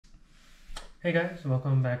Hey guys,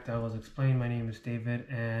 welcome back to Algos Explain. My name is David,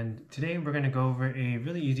 and today we're going to go over a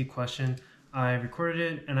really easy question. I recorded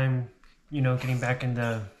it, and I'm, getting back in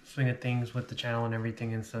the swing of things with the channel and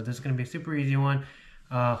everything, and so this is going to be a super easy one.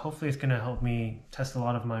 Hopefully it's going to help me test a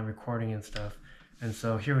lot of my recording and stuff. And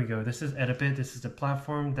so here we go. This is Edabit. This is the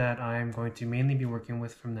platform that I'm going to mainly be working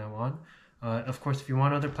with from now on. Of course, if you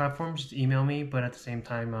want other platforms, just email me, but at the same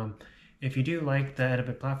time, if you do like the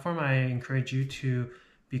Edabit platform, I encourage you to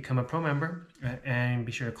become a pro member, and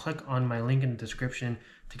be sure to click on my link in the description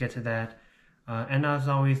to get to that. And as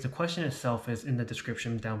always, the question itself is in the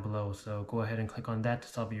description down below, so go ahead and click on that to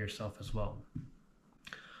solve it yourself as well.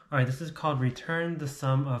 Alright, this is called return the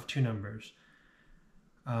sum of two numbers.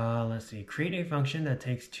 Let's see, create a function that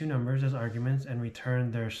takes two numbers as arguments and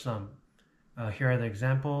return their sum. Here are the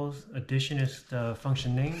examples. Addition is the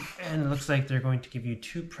function name, and it looks like they're going to give you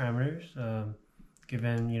two parameters.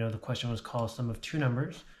 Given, the question was called sum of two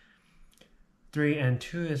numbers. 3 and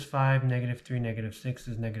 2 is 5, -3, -6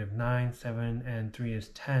 is -9, 7 and 3 is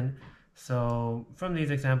 10. So from these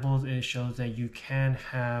examples, it shows that you can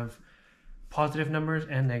have positive numbers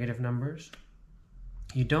and negative numbers.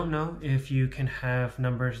 You don't know if you can have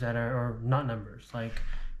numbers that are, or not numbers, like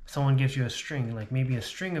someone gives you a string, like maybe a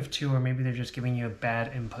string of 2, or maybe they're just giving you a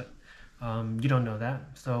bad input. You don't know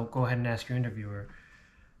that, so go ahead and ask your interviewer.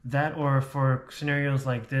 That, or for scenarios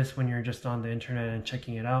like this when you're just on the internet and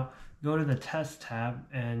checking it out, go to the test tab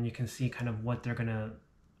and you can see kind of what they're gonna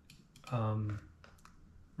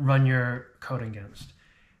run your code against.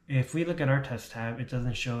 If we look at our test tab, it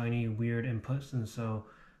doesn't show any weird inputs, and so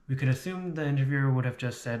we could assume the interviewer would have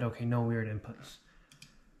just said, okay, no weird inputs.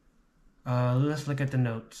 Let's look at the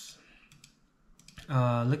notes.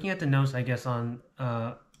 Looking at the notes, I guess, on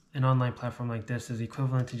an online platform like this is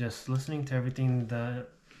equivalent to just listening to everything the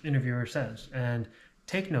interviewer says and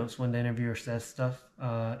take notes when the interviewer says stuff.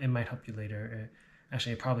 It might help you later.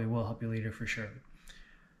 Actually, it probably will help you later for sure.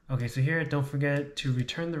 Okay, so here, don't forget to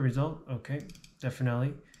return the result. Okay,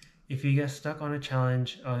 definitely. If you get stuck on a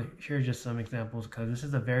challenge, here are just some examples, because this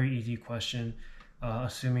is a very easy question,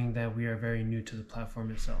 assuming that we are very new to the platform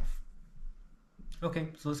itself.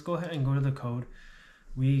 Okay, so let's go ahead and go to the code.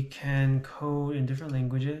 We can code in different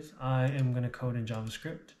languages. I am going to code in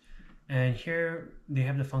JavaScript. And here they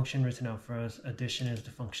have the function written out for us. Addition is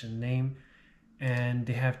the function name. And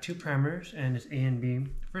they have two parameters, and it's A and B.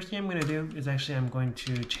 First thing I'm going to do is I'm going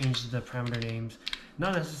to change the parameter names.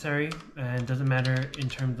 Not necessary, and doesn't matter in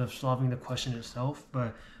terms of solving the question itself,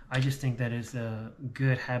 but I just think that it's a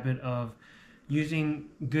good habit of using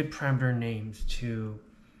good parameter names to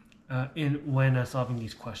when solving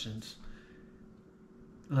these questions.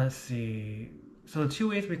 Let's see. So the two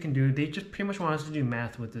ways we can do, they just pretty much want us to do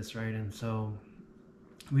math with this, right? And so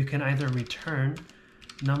we can either return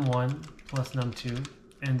num1 plus num2,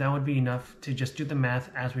 and that would be enough to just do the math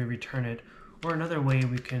as we return it. Or another way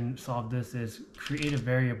we can solve this is create a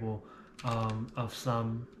variable of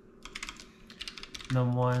sum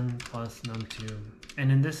num1 plus num2.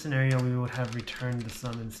 And in this scenario, we would have returned the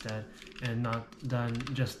sum instead and not done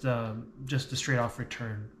just a straight off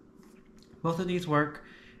return. Both of these work.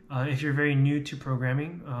 If you're very new to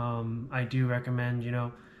programming, I do recommend,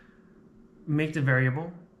 make the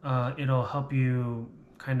variable. It'll help you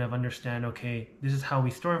kind of understand, okay, this is how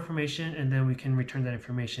we store information, and then we can return that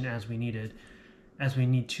information as we need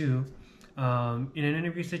to. In an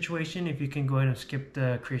interview situation, if you can go ahead and skip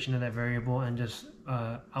the creation of that variable and just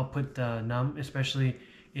output the num, especially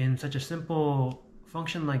in such a simple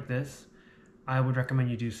function like this, I would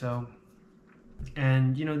recommend you do so.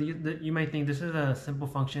 And you might think this is a simple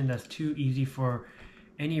function that's too easy for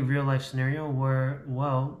any real life scenario where,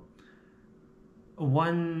 well,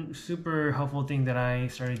 one super helpful thing that I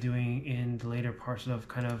started doing in the later parts of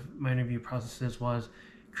kind of my interview processes was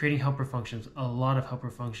creating helper functions, a lot of helper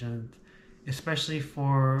functions, especially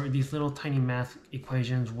for these little tiny math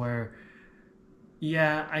equations where,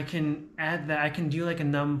 yeah, I can add that, I can do like a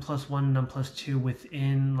num plus 1, num plus 2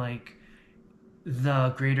 within like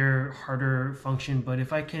the greater, harder function. But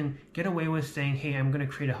if I can get away with saying, hey, I'm going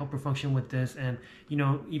to create a helper function with this, and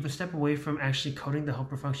even step away from actually coding the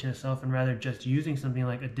helper function itself and rather just using something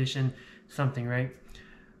like addition something, right?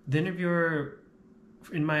 The interviewer,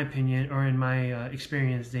 in my opinion, or in my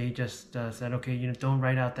experience, they just said, okay, don't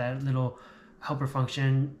write out that little helper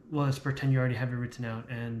function. Well, let's pretend you already have it written out,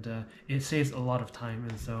 and it saves a lot of time.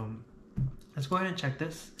 And so let's go ahead and check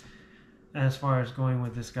this as far as going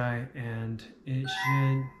with this guy, and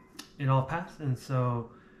it all passed. And so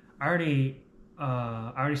I already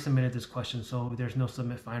submitted this question, so there's no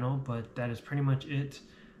submit final, but that is pretty much it.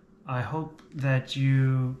 I hope that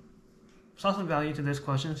you saw some value to this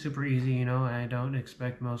question. Super easy, you know. I don't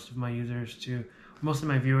expect most of my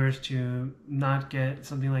viewers to not get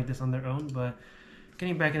something like this on their own, but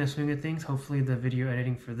getting back in the swing of things, hopefully the video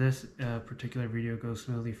editing for this particular video goes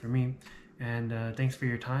smoothly for me. And thanks for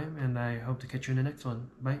your time, and I hope to catch you in the next one.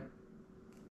 Bye.